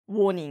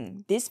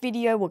Warning, this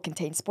video will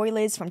contain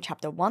spoilers from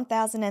chapter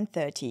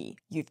 1030.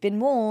 You've been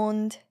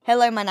warned.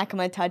 Hello my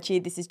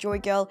nakamatachi, this is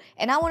JoyGirl,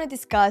 and I want to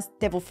discuss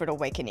Devil Fruit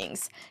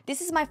Awakenings. This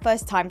is my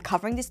first time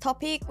covering this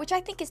topic, which I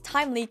think is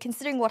timely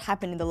considering what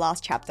happened in the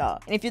last chapter.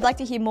 And if you'd like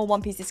to hear more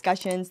One Piece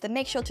discussions, then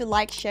make sure to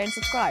like, share, and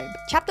subscribe.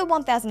 Chapter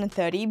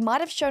 1030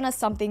 might have shown us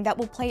something that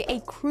will play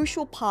a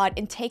crucial part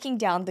in taking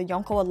down the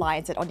Yonko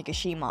Alliance at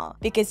Onigashima.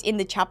 Because in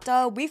the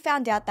chapter, we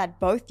found out that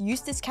both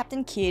Eustace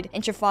Captain Kidd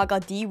and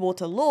Trafalgar D.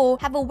 Water Law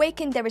have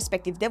awakened their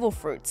respective devil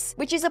fruits,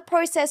 which is a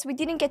process we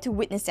didn't get to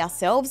witness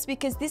ourselves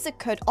because this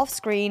occurred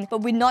off-screen,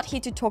 but we're not here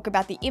to talk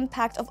about the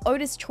impact of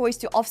Oda's choice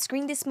to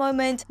off-screen this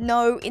moment.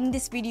 No, in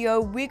this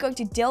video, we're going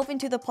to delve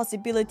into the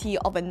possibility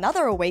of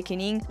another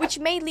awakening, which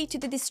may lead to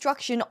the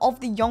destruction of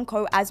the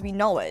Yonko as we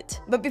know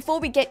it. But before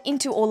we get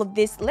into all of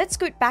this, let's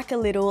scoot back a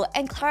little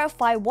and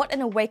clarify what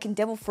an awakened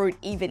devil fruit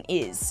even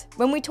is.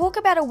 When we talk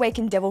about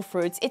awakened devil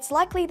fruits, it's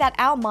likely that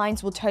our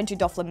minds will turn to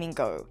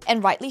Doflamingo,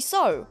 and rightly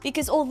so,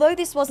 because although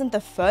this wasn't the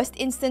first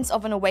instance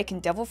of an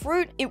awakened devil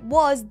fruit, it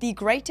was the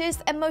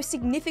greatest and most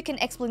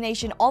significant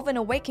explanation of an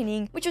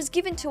awakening, which was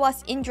given to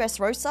us in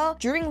Dressrosa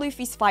during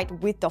Luffy's fight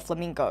with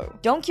Doflamingo.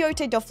 Don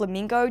Quixote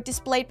Doflamingo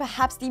displayed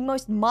perhaps the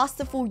most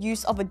masterful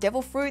use of a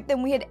devil fruit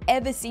than we had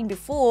ever seen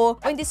before,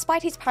 when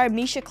despite his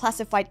Paramecia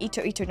classified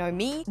Ito Ito no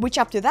Mi, which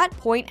up to that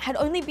point had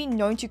only been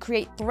known to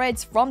create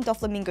threads from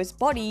Doflamingo's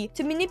body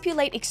to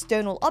manipulate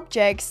external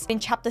objects, in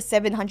chapter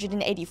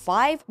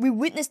 785, we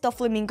witnessed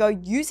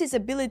Doflamingo use his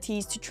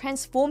abilities to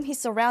transform his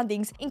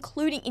surroundings,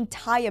 including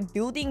entire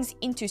buildings,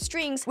 into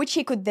strings, which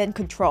he could then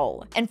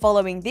control. And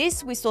following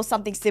this, we saw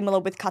something similar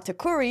with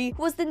Katakuri,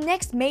 who was the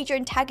next major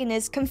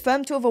antagonist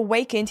confirmed to have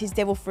awakened his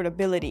devil fruit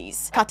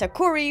abilities.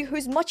 Katakuri,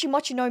 whose Mochi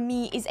Mochi no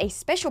Mi is a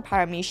special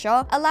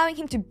Paramecia, allowing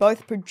him to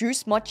both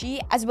produce Mochi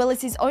as well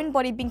as his own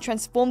body being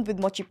transformed with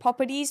Mochi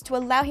properties to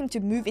allow him to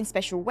move in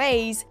special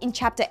ways. In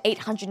chapter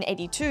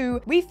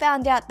 882, we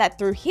found out that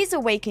through his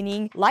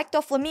awakening, like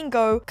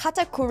Doflamingo,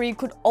 Katakuri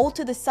could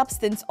alter the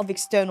substance of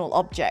external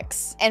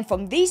objects. And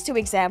from these two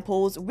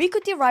examples, we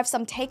could derive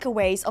some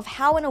takeaways of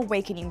how an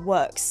awakening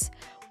works.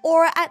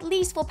 Or at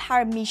least for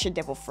Paramecia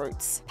devil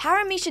fruits.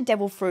 Paramecia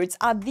devil fruits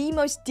are the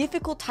most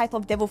difficult type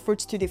of devil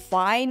fruits to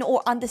define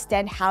or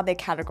understand how they're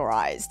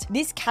categorized.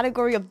 This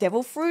category of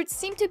devil fruits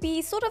seem to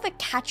be sort of a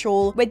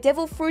catch-all, where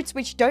devil fruits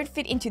which don't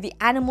fit into the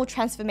animal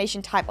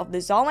transformation type of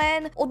the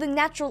Zoan or the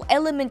natural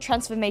element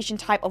transformation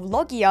type of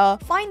Logia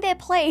find their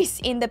place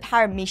in the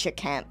Paramecia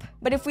camp.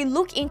 But if we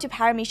look into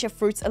Paramecia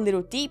fruits a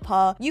little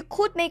deeper, you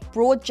could make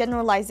broad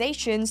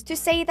generalizations to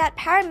say that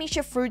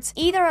Paramecia fruits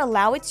either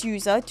allow its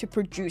user to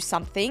produce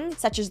something,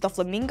 such as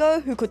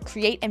Doflamingo, who could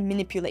create and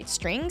manipulate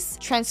strings,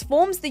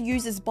 transforms the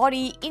user's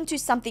body into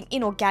something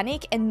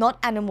inorganic and not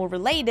animal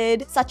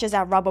related, such as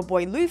our rubber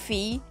boy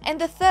Luffy, and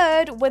the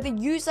third, where the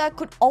user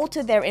could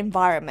alter their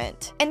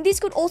environment. And this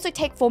could also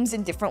take forms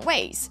in different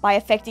ways, by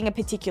affecting a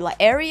particular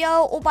area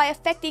or by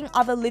affecting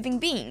other living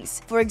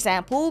beings. For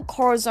example,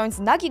 Corazone's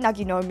Nagi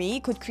Nagi no Mi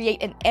could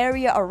create an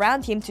area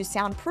around him to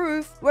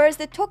soundproof, whereas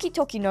the Toki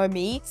Toki no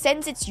Mi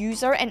sends its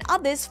user and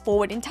others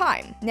forward in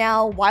time.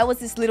 Now, why was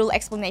this little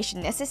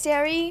explanation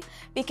necessary?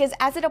 Because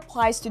as it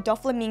applies to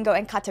Doflamingo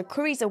and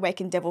Katakuri's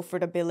awakened devil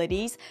fruit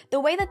abilities, the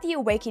way that the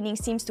awakening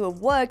seems to have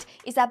worked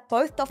is that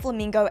both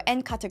Doflamingo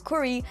and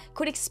Katakuri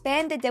could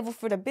expand their devil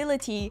fruit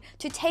ability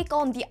to take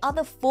on the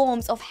other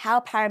forms of how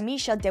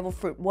Paramecia devil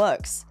fruit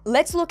works.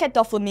 Let's look at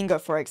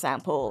Doflamingo for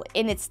example.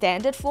 In its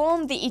standard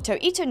form, the Ito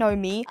Ito no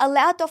Mi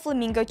allowed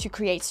Doflamingo to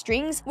create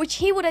strings which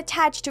he would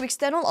attach to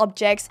external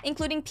objects,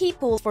 including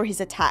people, for his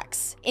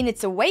attacks. In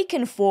its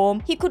awakened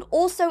form, he could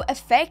also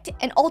affect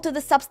and alter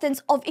the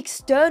substance of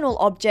external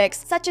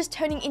objects, such as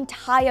turning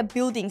entire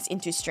buildings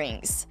into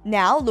strings.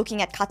 Now,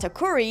 looking at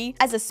Katakuri,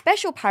 as a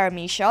special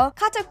Paramecia,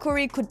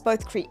 Katakuri could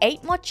both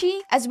create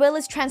Mochi as well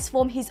as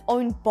transform his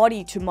own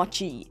body to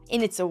Mochi.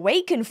 In its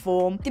awakened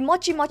form, the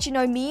Mochi Mochi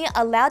no Mi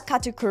allowed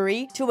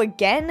Katakuri to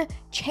again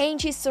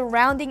change his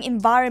surrounding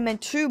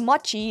environment to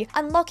Mochi,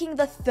 unlocking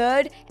the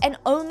third and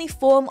only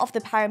form of the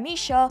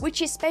Paramecia, which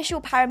his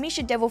special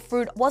Paramecia devil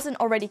fruit wasn't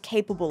already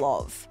capable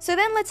of. So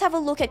then let's have a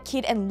look at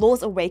Kidd and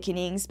Law's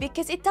awakenings,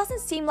 because it doesn't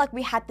seem like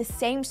we had the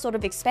same sort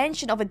of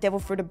expansion of a devil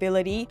fruit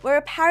ability, where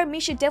a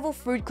Paramecia devil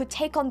fruit could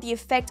take on the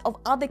effect of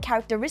other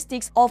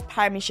characteristics of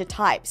Paramecia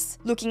types.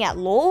 Looking at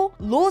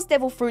Law's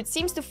devil fruit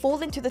seems to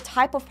fall into the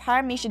type of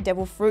Paramecia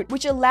devil fruit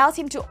which allows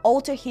him to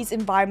alter his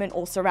environment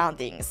or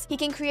surroundings. He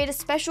can create a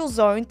special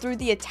zone through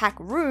the attack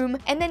room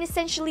and then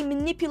essentially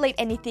manipulate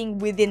anything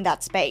within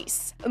that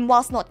space. And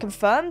whilst not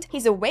confirmed,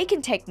 his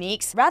awakened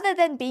techniques, rather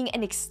than being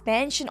an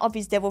expansion of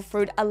his devil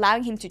fruit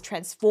allowing him to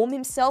transform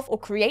himself or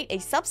create a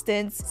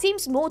substance,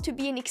 seems more to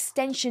be an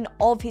extension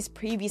of his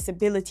previous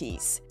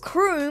abilities.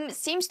 Kroom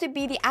seems to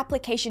be the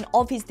application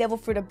of his devil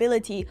fruit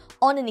ability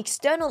on an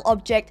external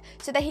object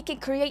so that he can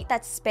create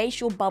that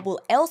spatial bubble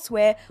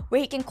elsewhere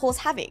where he can cause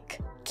havoc.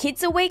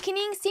 Kid's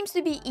awakening seems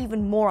to be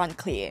even more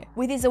unclear.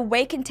 With his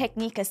awaken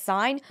technique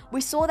assigned,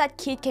 we saw that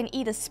Kid can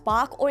either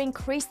spark or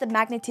increase the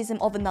magnetism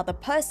of another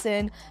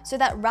person, so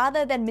that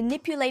rather than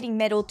manipulating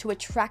metal to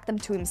attract them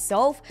to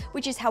himself,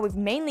 which is how we've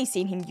mainly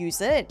seen him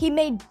use it, he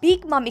made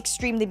Big Mom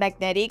extremely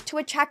magnetic to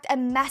attract a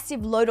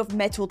massive load of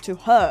metal to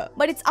her.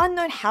 But it's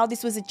unknown how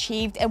this was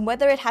achieved and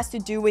whether it has to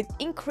do with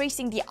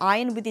increasing the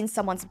iron within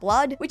someone's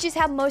blood, which is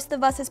how most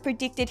of us has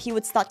predicted he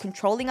would start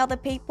controlling other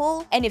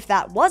people. And if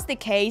that was the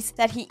case,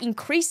 that he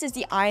increases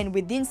the iron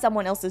within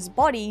someone else's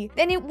body,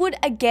 then it would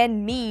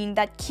again mean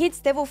that Kid's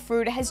devil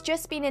fruit has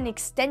just been an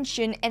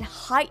extension and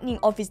heightening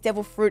of his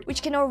devil fruit,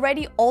 which can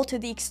already alter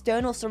the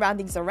external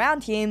surroundings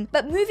around him,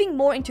 but moving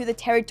more into the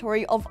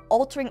territory of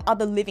altering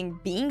other living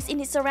beings in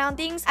his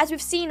surroundings, as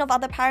we've seen of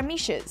other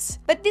parameshas.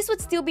 But this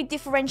would still be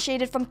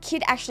differentiated from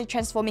Kid actually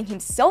transforming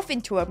himself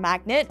into a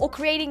magnet or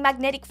creating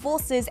magnetic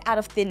forces out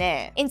of thin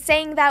air. In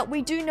saying that,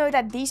 we do know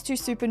that these two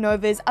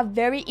supernovas are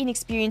very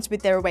inexperienced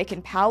with their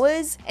awakened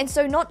powers, and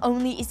so not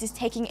only is this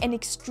taking an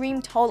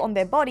extreme toll on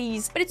their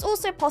bodies, but it's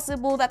also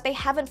possible that they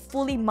haven't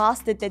fully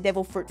mastered their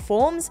devil fruit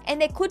forms,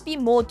 and there could be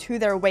more to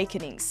their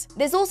awakenings.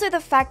 There's also the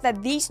fact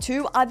that these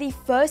two are the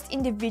first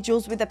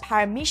individuals with a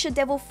paramesha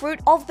devil fruit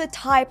of the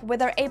type where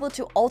they're able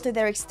to alter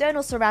their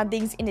external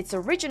surroundings in its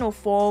original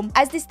form,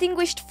 as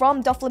distinguished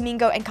from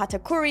Doflamingo and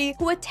Katakuri,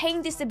 who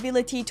attained this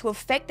ability to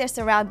affect their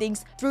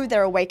surroundings through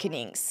their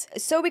awakenings.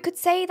 So we could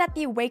say that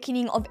the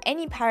awakening of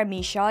any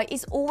paramesha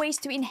is always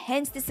to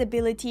enhance this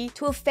ability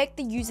to affect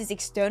the user's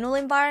external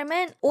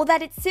environment, or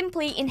that it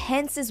simply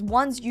enhances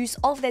one's use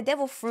of their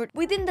devil fruit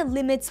within the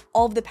limits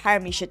of the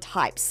paramesha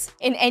types.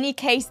 In any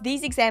case,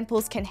 these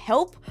examples can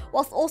help,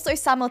 whilst also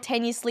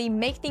simultaneously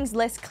make things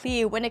less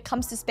clear when it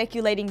comes to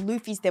speculating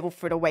Luffy's devil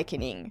fruit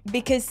awakening.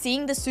 Because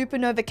seeing the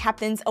supernova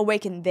captains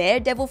awaken their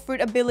devil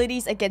fruit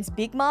abilities against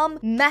Big Mom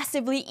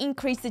massively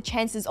increased the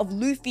chances of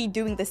Luffy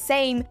doing the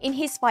same in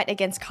his fight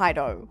against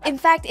Kaido. In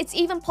fact, it's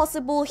even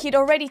possible he'd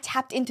already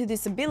tapped into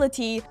this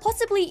ability,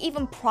 possibly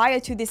even prior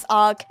to this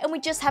arc, and we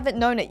just haven't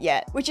known it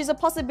yet, which is a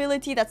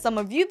possibility that some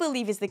of you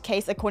believe is the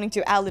case according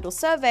to our little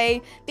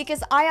survey,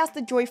 because I asked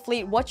the Joy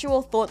Fleet what you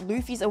all thought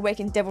Luffy's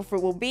awakened devil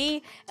fruit will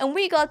be, and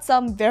we got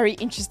some very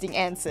interesting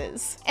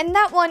answers. And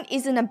that one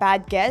isn't a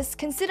bad guess,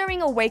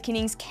 considering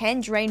awakenings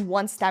can drain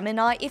one's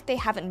stamina if they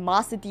haven't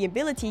mastered the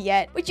ability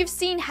yet, which you've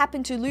seen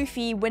happen to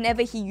Luffy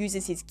whenever he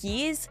uses his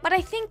gears, but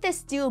I think there's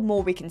still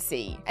more we can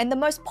see. And the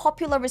most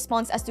popular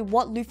response as to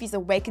what Luffy's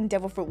awakened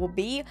devil fruit will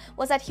be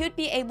was that he would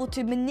be able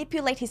to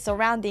manipulate his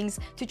surroundings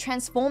to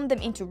transform them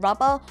into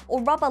rubber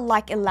or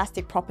rubber-like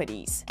elastic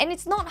properties. And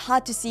it's not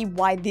hard to see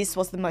why this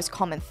was the most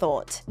common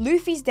thought.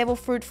 Luffy's devil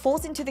fruit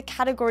falls into the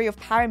category of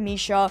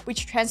paramesha,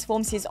 which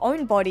transforms his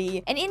own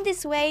body, and in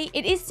this way,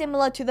 it is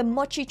similar to the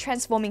mochi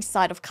transforming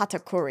side of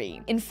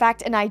Katakuri. In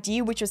fact, an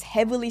idea which was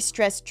heavily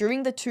stressed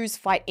during the two's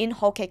fight in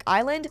Whole Cake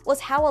Island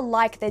was how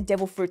alike their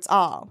devil fruits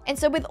are. And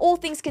so with all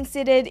things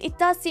considered, it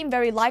does seem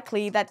very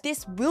likely that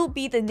this will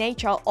be the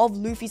nature of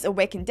Luffy's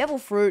awakened devil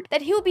fruit,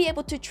 that he'll be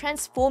able to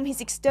transform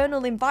his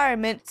external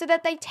environment so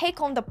that they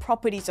take on the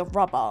properties of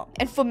rubber.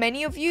 And for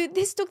many of you,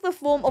 this took the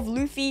form of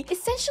Luffy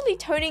essentially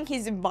turning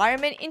his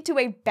environment into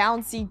a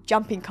bouncy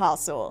jumping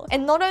castle.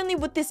 And not only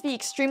would this be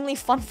extremely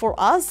fun for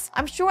us,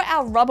 I'm sure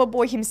our rubber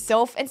boy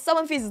himself and some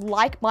of his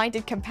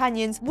like-minded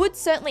companions would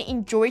certainly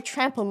enjoy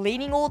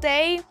trampolining all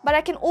day, but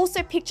I can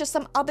also picture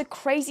some other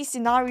crazy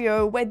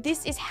scenario where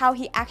this is how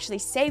he actually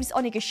saves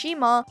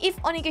Onigashima if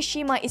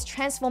Onigashima is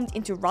transformed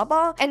into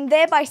rubber, and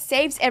thereby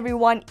saves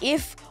everyone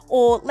if,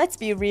 or let's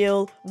be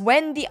real,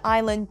 when the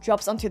island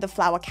drops onto the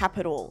flower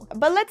capital.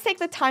 But let's take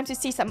the time to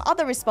see some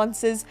other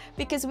responses,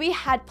 because we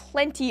had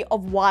plenty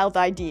of wild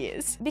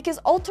ideas. Because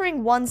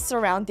altering one's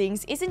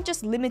surroundings isn't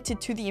just limited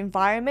to the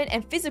environment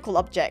and physical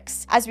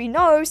objects. As we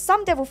know,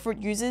 some devil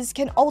fruit users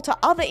can alter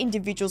other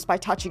individuals by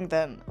touching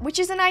them, which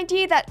is an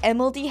idea that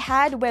MLD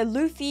had, where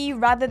Luffy,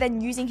 rather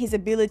than using his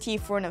ability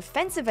for an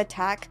offensive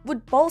attack,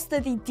 would bolster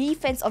the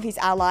defense of his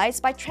allies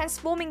by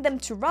transforming them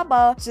to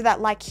rubber so that,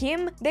 like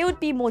him, they would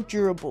be more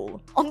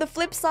durable. On the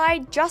flip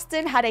side,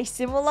 Justin had a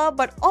similar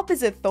but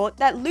opposite thought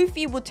that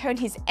Luffy would turn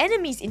his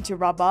enemies into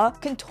rubber,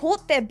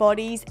 contort their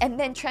bodies, and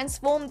then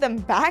transform them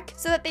back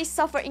so that they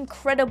suffer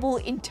incredible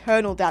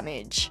internal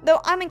damage. Though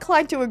I'm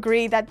inclined to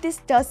agree that this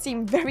does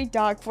seem very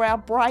dark for our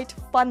bright,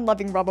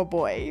 fun-loving rubber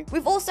boy.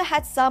 We've also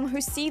had some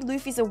who see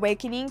Luffy's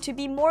awakening to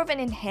be more of an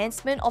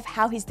enhancement of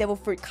how his devil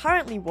fruit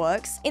currently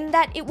works, in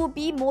that it will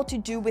be more to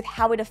do with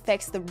how it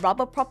affects the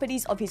rubber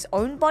properties of his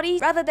own body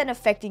rather than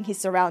affecting his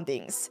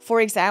surroundings.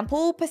 For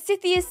example,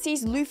 Pasithius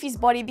sees Luffy's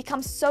body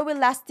become so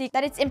elastic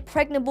that it's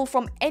impregnable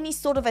from any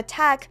sort of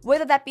attack,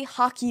 whether that be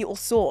haki or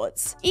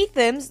swords.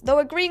 Ethams, though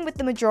agreeing with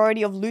the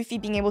majority of Luffy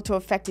being able to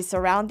affect his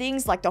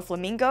surroundings like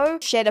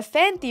Doflamingo, shared a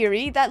fan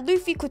theory that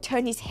Luffy could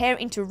turn his hair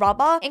into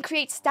rubber and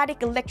create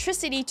static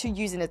electricity to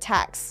use in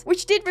attacks,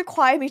 which did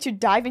require me to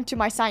dive into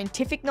my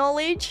scientific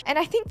knowledge, and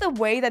I think the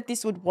way that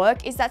this would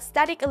work is that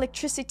static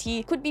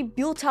electricity could be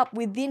built up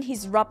within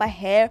his rubber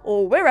hair,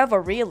 or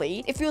wherever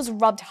really, if it was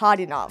rubbed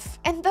hard enough.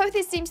 And though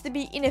this seems to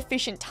be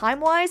inefficient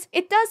time-wise,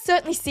 it does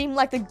certainly seem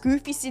like the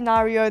goofy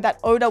scenario that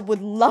Oda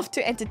would love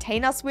to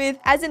entertain us with,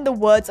 as in the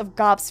words of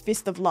Garp's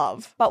Fist of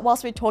Love. But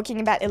whilst we're talking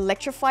about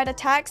electrified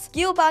attacks,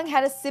 Gilbang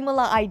had a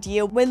similar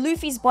idea where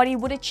Luffy's body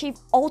would achieve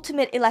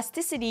ultimate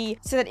elasticity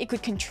so that it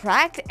could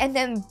contract and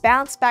then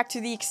bounce back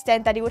to the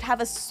extent that it would have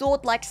a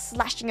sword-like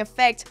slashing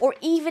effect or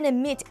even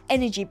emit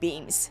energy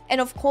beams. And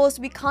of course,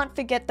 we can't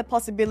forget the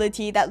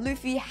possibility that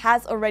Luffy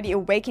has already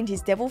awakened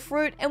his devil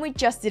fruit and we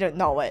just didn't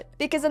know it.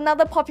 Because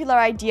another popular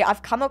idea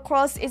I've come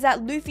across is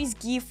that Luffy's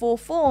Gear 4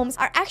 forms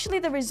are actually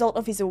the result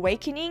of his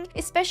awakening,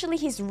 especially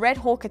his Red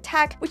Hawk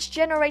attack, which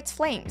generates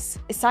flames.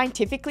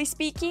 Scientifically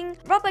speaking,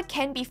 rubber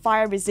can be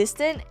fire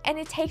resistant and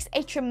it takes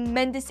a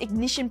tremendous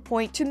ignition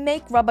point to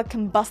make rubber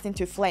combust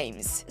into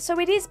flames. So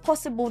it is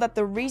possible that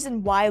the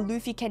reason why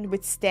Luffy can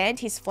withstand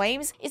his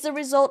flames is a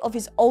result of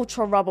his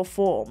ultra rubber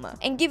form.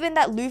 And given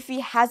that Luffy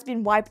has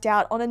been wiped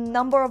out on a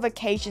number of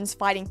occasions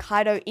fighting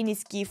Kaido in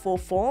his Gear 4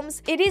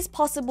 forms, it is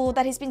possible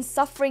that he's been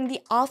suffering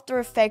the after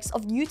effects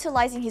of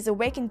utilizing his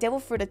awakened devil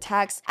fruit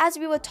attacks, as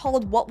we were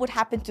told what would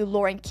happen to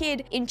Law and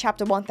Kid in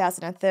chapter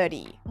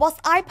 1030. Whilst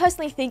I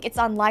personally think it's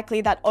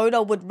unlikely that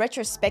Oda would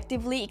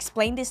retrospectively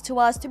explain this to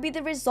us to be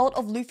the result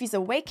of Luffy's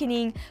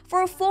awakening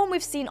for a form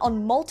we've seen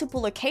on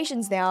multiple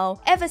occasions now,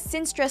 ever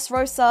since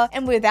Dressrosa,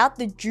 and without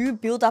the due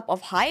build-up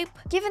of hype,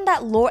 given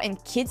that Law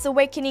and Kid's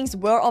awakenings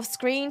were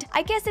off-screened,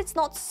 I guess it's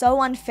not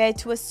so unfair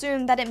to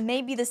assume that it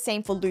may be the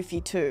same for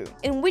Luffy too.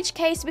 In which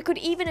case, we could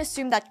even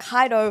assume that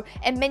Kaido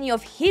and many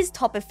of his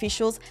top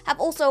officials have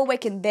also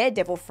awakened their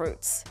devil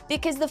fruits.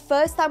 Because the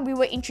first time we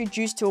were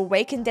introduced to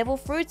awakened devil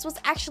fruits was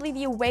actually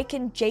the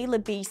awakened Jailer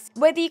Beasts,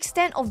 where the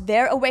extent of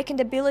their awakened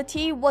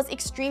ability was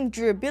extreme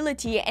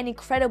durability and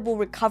incredible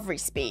recovery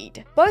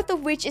speed. Both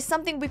of which is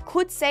something we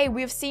could say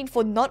we've seen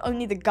for not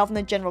only the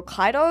Governor General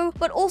Kaido,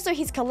 but also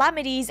his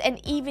Calamities and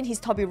even his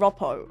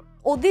Tobiroppo.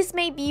 Or this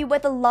may be where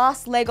the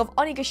last leg of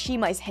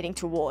Onigashima is heading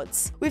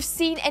towards. We've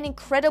seen an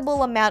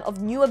incredible amount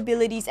of new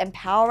abilities and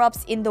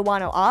power-ups in the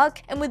Wano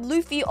arc, and with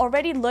Luffy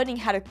already learning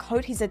how to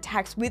coat his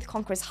attacks with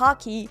Conqueror's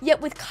Haki,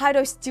 yet with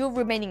Kaido still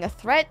remaining a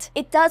threat,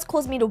 it does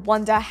cause me to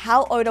wonder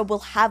how Oda will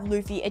have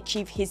Luffy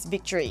achieve his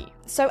victory.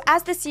 So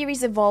as the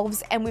series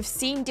evolves and we've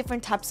seen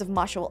different types of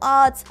martial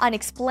arts,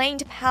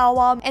 unexplained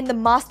power, and the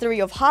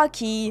mastery of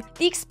Haki,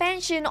 the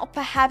expansion of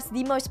perhaps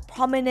the most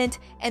prominent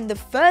and the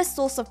first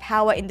source of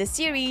power in the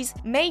series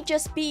may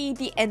just be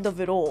the end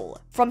of it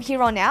all. From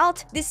here on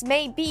out, this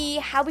may be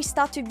how we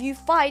start to view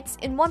fights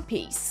in One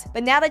Piece.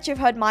 But now that you've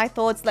heard my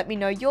thoughts, let me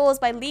know yours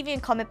by leaving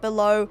a comment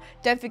below.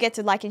 Don't forget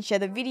to like and share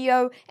the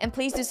video, and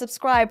please do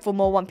subscribe for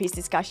more One Piece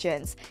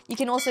discussions. You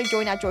can also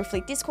join our Joy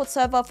Fleet Discord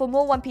server for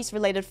more One Piece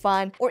related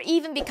fun, or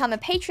even become a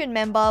Patreon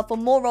member for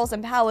more roles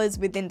and powers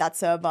within that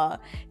server.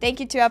 Thank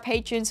you to our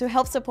patrons who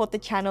help support the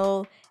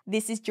channel.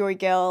 This is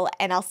JoyGirl,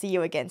 and I'll see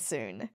you again soon.